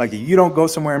 Like, if you don't go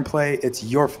somewhere and play, it's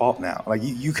your fault now. Like,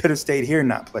 you could have stayed here and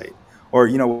not played, or,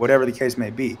 whatever the case may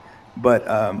be. But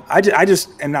I just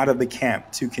am not of the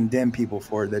camp to condemn people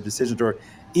for their decisions or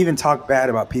even talk bad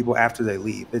about people after they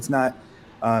leave. It's not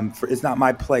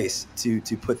my place to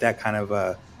put that kind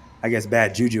of,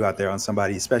 bad juju out there on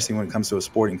somebody, especially when it comes to a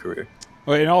sporting career.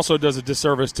 Well, it also does a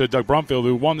disservice to Doug Brumfield,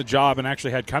 who won the job and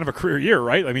actually had kind of a career year,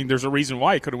 right? I mean, there's a reason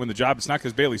why he couldn't win the job. It's not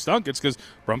because Bailey stunk. It's because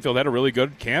Brumfield had a really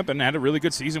good camp and had a really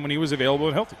good season when he was available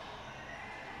and healthy.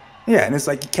 Yeah, and it's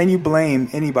like, can you blame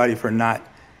anybody for not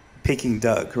picking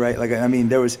Doug, right? Like, I mean,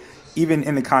 there was, even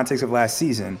in the context of last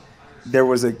season, there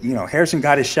was Harrison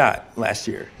got his shot last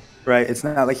year, right? It's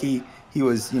not like he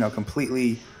was,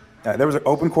 completely there was an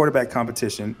open quarterback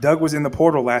competition. Doug was in the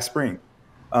portal last spring.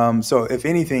 So if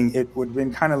anything, it would have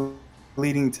been kind of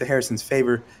leading to Harrison's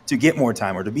favor to get more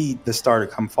time or to be the starter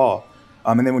come fall.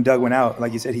 And then when Doug went out,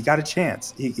 like you said, he got a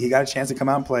chance. He got a chance to come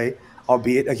out and play,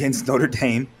 albeit against Notre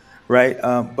Dame, right?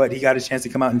 But he got a chance to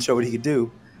come out and show what he could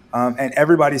do. And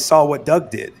everybody saw what Doug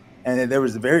did. And there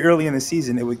was very early in the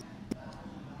season, it was.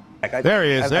 There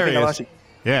he is.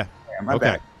 Yeah. My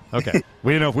bad. Okay.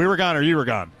 We didn't know if we were gone or you were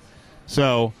gone.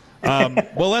 So,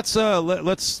 well,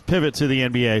 let's pivot to the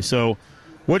NBA. So,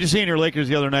 what did you see in your Lakers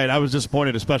the other night? I was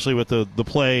disappointed, especially with the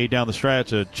play down the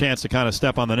stretch, a chance to kind of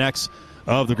step on the necks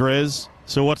of the Grizz.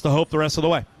 So what's the hope the rest of the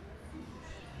way?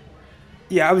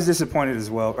 Yeah, I was disappointed as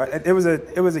well. Right? It was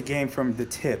a game from the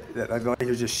tip that the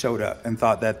Lakers just showed up and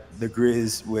thought that the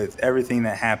Grizz, with everything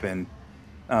that happened,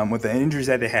 with the injuries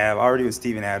that they have, already with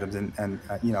Steven Adams and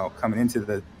coming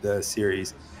into the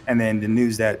series, and then the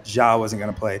news that Ja wasn't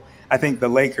going to play, I think the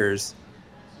Lakers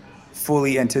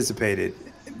fully anticipated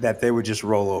that they would just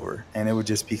roll over and it would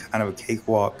just be kind of a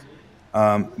cakewalk.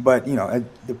 But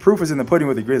the proof is in the pudding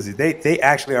with the Grizzlies. They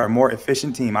actually are a more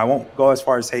efficient team. I won't go as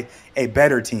far as say a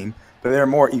better team, but they're a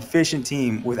more efficient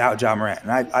team without Ja Morant.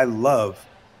 And I love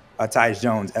Tyus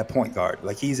Jones at point guard.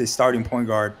 Like, he's a starting point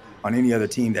guard on any other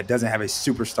team that doesn't have a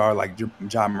superstar like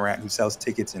Ja Morant, who sells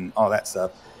tickets and all that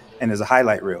stuff and is a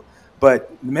highlight reel. But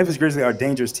the Memphis Grizzlies are a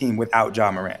dangerous team without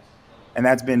Ja Morant. And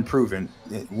that's been proven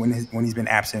when he's been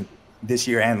absent this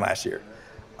year and last year.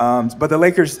 But the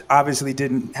Lakers obviously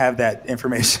didn't have that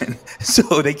information.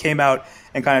 So they came out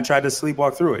and kind of tried to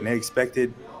sleepwalk through it. And they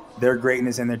expected their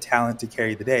greatness and their talent to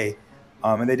carry the day.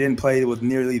 And they didn't play with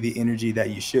nearly the energy that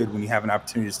you should when you have an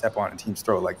opportunity to step on a team's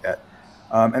throat like that.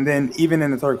 And then even in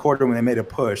the third quarter when they made a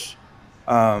push,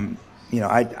 I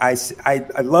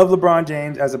love LeBron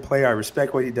James as a player. I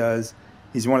respect what he does.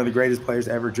 He's one of the greatest players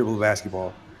to ever dribble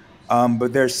basketball.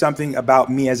 But there's something about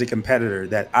me as a competitor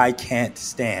that I can't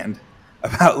stand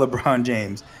about LeBron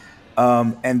James.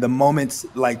 And the moments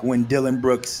like when Dylan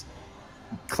Brooks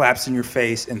claps in your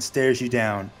face and stares you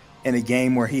down in a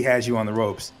game where he has you on the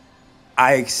ropes,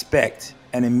 I expect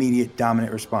an immediate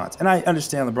dominant response. And I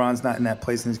understand LeBron's not in that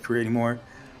place in his career anymore.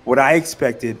 What I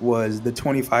expected was the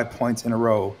 25 points in a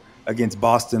row against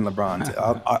Boston LeBron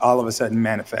to all of a sudden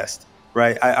manifest,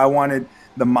 right? I wanted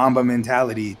the Mamba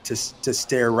mentality to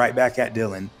stare right back at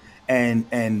Dylan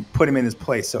and put him in his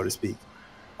place, so to speak.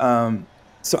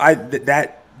 So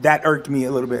that irked me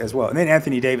a little bit as well. And then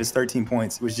Anthony Davis, 13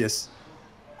 points, was just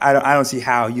I don't see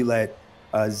how you let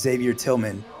Xavier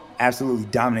Tillman absolutely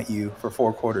dominate you for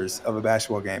 4 quarters of a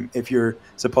basketball game if you're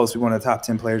supposed to be one of the top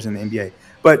 10 players in the NBA.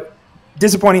 But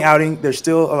disappointing outing. There's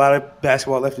still a lot of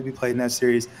basketball left to be played in that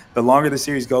series. The longer the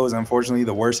series goes, unfortunately,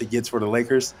 the worse it gets for the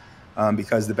Lakers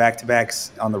because the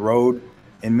back-to-backs on the road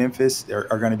in Memphis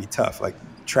are going to be tough. Like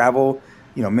travel,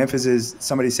 Memphis is –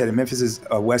 somebody said it, Memphis is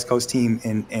a West Coast team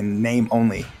in name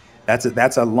only.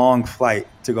 That's a long flight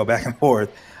to go back and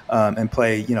forth and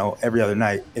play, every other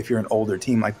night if you're an older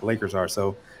team like the Lakers are.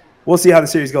 So we'll see how the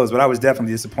series goes, but I was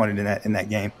definitely disappointed in that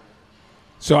game.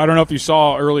 So I don't know if you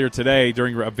saw earlier today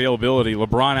during availability,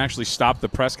 LeBron actually stopped the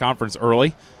press conference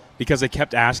early because they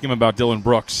kept asking him about Dylan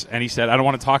Brooks, and he said, I don't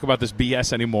want to talk about this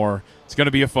BS anymore. It's going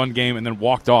to be a fun game, and then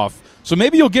walked off. So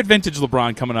maybe you'll get vintage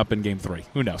LeBron coming up in Game 3.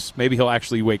 Who knows? Maybe he'll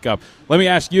actually wake up. Let me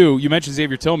ask you, you mentioned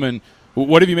Xavier Tillman.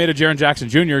 What have you made of Jaren Jackson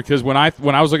Jr.? Because when I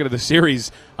was looking at the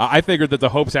series, I figured that the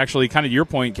hopes actually, kind of your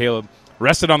point, Caleb,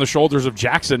 rested on the shoulders of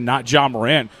Jackson, not John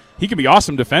Morant. He can be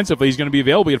awesome defensively. He's going to be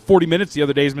available. He had 40 minutes the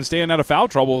other day. He's been staying out of foul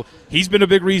trouble. He's been a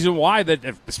big reason why, that,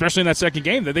 especially in that second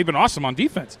game, that they've been awesome on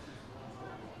defense.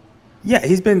 Yeah,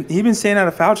 he's been staying out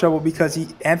of foul trouble because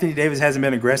Anthony Davis hasn't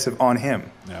been aggressive on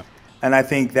him. Yeah. And I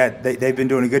think that they've been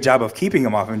doing a good job of keeping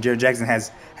him off him. Jaren Jackson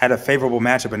has had a favorable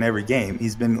matchup in every game.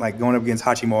 He's been going up against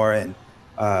Hachimura and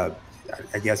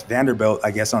I guess Vanderbilt,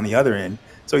 on the other end.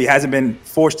 So he hasn't been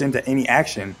forced into any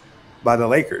action by the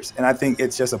Lakers. And I think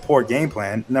it's just a poor game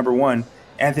plan. Number one,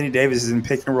 Anthony Davis is in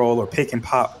pick and roll or pick and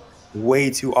pop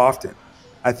way too often.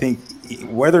 I think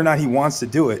whether or not he wants to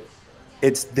do it,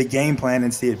 it's the game plan.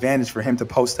 It's the advantage for him to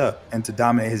post up and to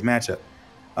dominate his matchup.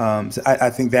 So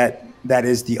I think that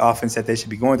is the offense that they should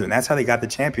be going through. And that's how they got the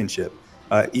championship,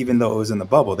 even though it was in the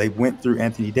bubble. They went through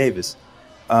Anthony Davis.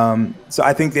 So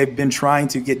I think they've been trying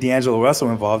to get D'Angelo Russell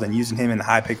involved and using him in the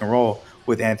high pick and roll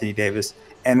with Anthony Davis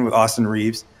and with Austin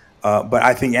Reeves. But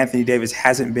I think Anthony Davis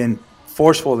hasn't been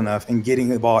forceful enough in getting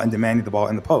the ball and demanding the ball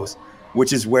in the post,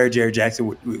 which is where Jaren Jackson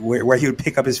where he would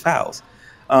pick up his fouls.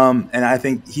 And I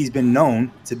think he's been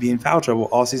known to be in foul trouble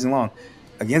all season long.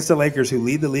 Against the Lakers, who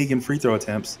lead the league in free throw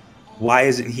attempts, why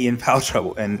isn't he in foul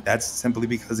trouble? And that's simply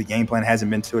because the game plan hasn't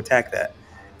been to attack that.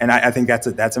 And I think that's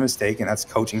a mistake, and that's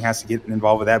coaching has to get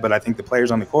involved with that. But I think the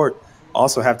players on the court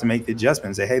also have to make the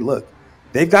adjustments. Say, hey, look,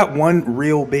 they've got one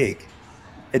real big.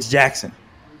 It's Jackson.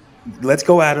 Let's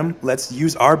go at him. Let's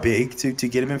use our big to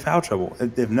get him in foul trouble.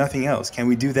 If nothing else, can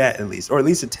we do that at least? Or at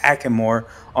least attack him more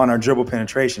on our dribble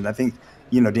penetration. I think,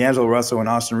 D'Angelo Russell and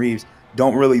Austin Reeves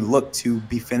don't really look to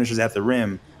be finishers at the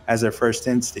rim as their first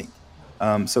instinct.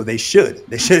 So they should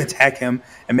attack him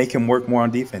and make him work more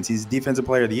on defense. He's Defensive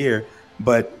Player of the Year,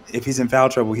 but if he's in foul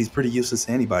trouble, he's pretty useless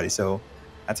to anybody. So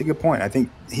that's a good point. I think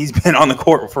he's been on the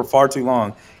court for far too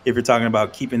long if you're talking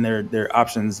about keeping their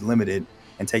options limited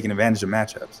and taking advantage of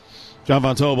matchups. John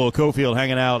Von Tobel, Cofield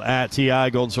hanging out at TI,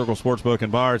 Golden Circle Sportsbook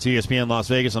and Bar, ESPN Las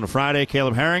Vegas on a Friday.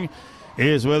 Caleb Herring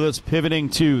is with us, pivoting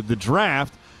to the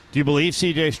draft. Do you believe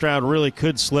C.J. Stroud really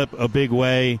could slip a big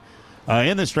way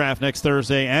in this draft next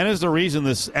Thursday? And is the reason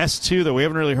this S2 that we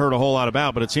haven't really heard a whole lot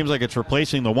about, but it seems like it's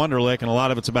replacing the Wonderlic, and a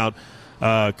lot of it's about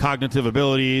cognitive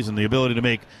abilities and the ability to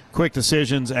make quick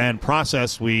decisions and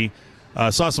process. We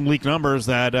saw some leaked numbers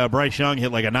that Bryce Young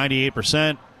hit like a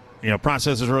 98%,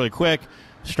 processes really quick.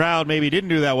 Stroud maybe didn't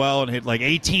do that well and hit like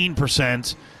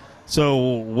 18%. So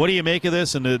what do you make of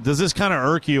this? And does this kind of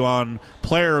irk you on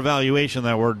player evaluation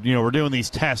that we're doing these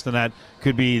tests, and that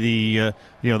could be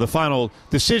the final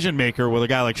decision maker with a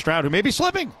guy like Stroud who may be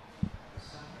slipping?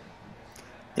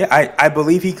 Yeah, I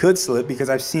believe he could slip because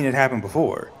I've seen it happen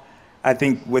before. I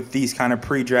think with these kind of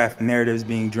pre-draft narratives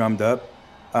being drummed up,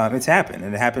 it's happened.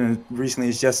 And it happened recently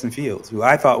as Justin Fields, who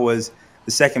I thought was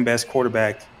the second best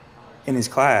quarterback in his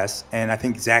class. And I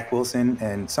think Zach Wilson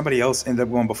and somebody else ended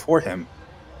up going before him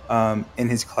in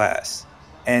his class.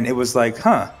 And it was like,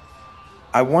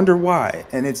 I wonder why.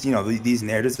 And it's, these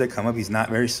narratives that come up. He's not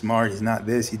very smart. He's not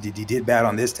this. He did bad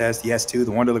on this test. He has to,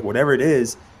 the Wonderlic, whatever it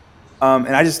is.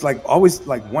 And I just always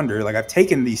wonder, I've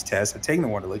taken these tests. I've taken the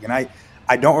Wonderlic, and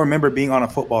I don't remember being on a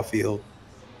football field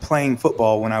playing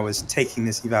football when I was taking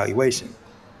this evaluation.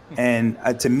 And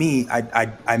to me,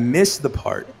 I missed the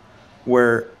part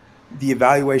where the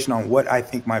evaluation on what I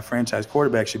think my franchise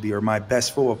quarterback should be or my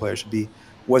best football player should be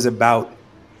was about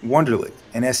Wonderlic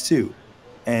and S2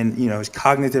 and, his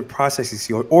cognitive processing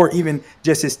skill or even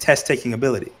just his test-taking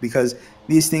ability, because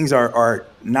these things are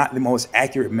not the most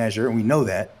accurate measure, and we know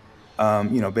that,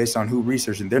 based on who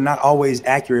researched them. They're not always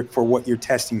accurate for what you're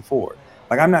testing for.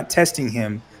 Like, I'm not testing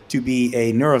him to be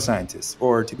a neuroscientist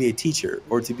or to be a teacher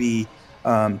or to be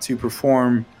to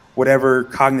perform whatever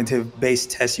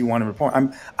cognitive-based test you want to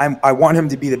perform. I want him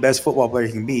to be the best football player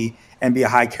he can be and be a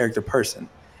high-character person.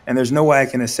 And there's no way I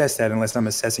can assess that unless I'm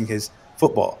assessing his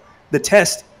football. The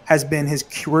test has been his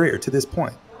career to this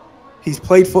point. He's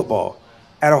played football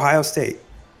at Ohio State.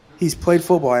 He's played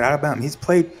football at Alabama. He's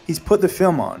put the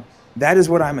film on. That is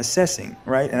what I'm assessing,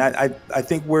 right? And I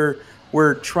think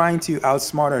we're trying to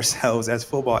outsmart ourselves as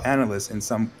football analysts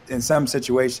in some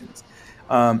situations,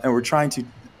 and we're trying to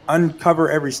uncover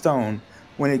every stone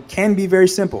when it can be very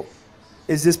simple.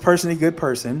 Is this person a good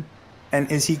person,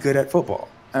 and is he good at football?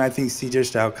 And I think C.J.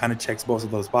 Stroud kind of checks both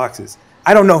of those boxes.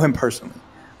 I don't know him personally,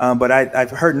 but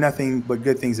I've heard nothing but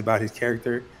good things about his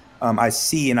character. I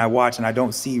see and I watch, and I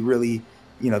don't see really,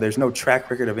 there's no track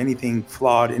record of anything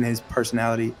flawed in his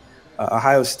personality.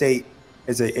 Ohio State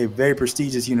is a very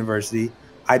prestigious university.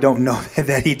 I don't know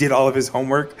that he did all of his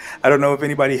homework. I don't know if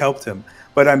anybody helped him.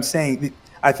 But I'm saying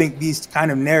I think these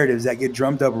kind of narratives that get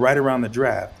drummed up right around the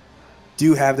draft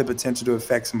do have the potential to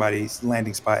affect somebody's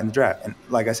landing spot in the draft. And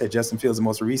like I said, Justin Fields is the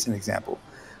most recent example.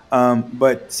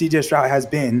 But C.J. Stroud has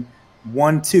been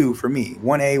 1-2 for me,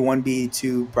 1A, 1B,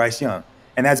 2 Bryce Young.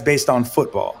 And that's based on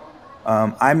football.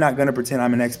 I'm not going to pretend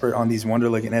I'm an expert on these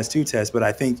Wonderlic and S2 tests, but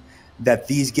I think that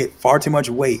these get far too much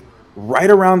weight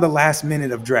right around the last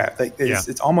minute of draft.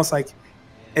 It's almost like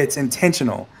it's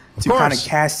intentional to kind of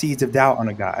cast seeds of doubt on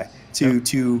a guy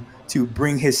to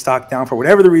bring his stock down for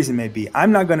whatever the reason may be.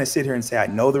 I'm not going to sit here and say I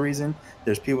know the reason.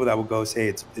 There's people that will go say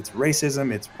it's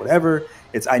racism, it's whatever.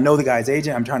 I know the guy's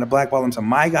agent. I'm trying to blackball him so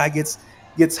my guy gets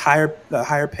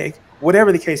higher pick.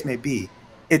 Whatever the case may be,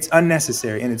 it's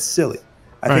unnecessary and it's silly.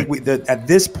 I think at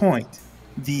this point,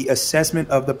 the assessment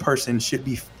of the person should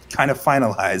be kind of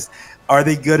finalized. Are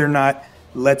they good or not?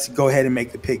 Let's go ahead and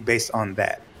make the pick based on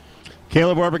that.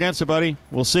 Caleb, we're up against it, buddy.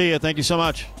 We'll see you. Thank you so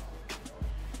much.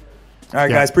 All right,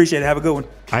 guys. Appreciate it. Have a good one.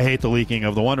 I hate the leaking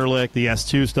of the Wonderlic, the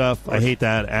S2 stuff. I hate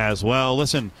that as well.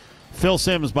 Listen, Phil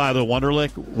Simms by the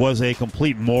Wonderlic was a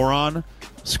complete moron,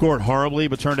 scored horribly,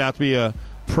 but turned out to be a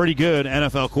pretty good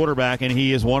NFL quarterback, and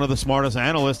he is one of the smartest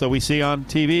analysts that we see on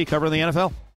TV covering the NFL.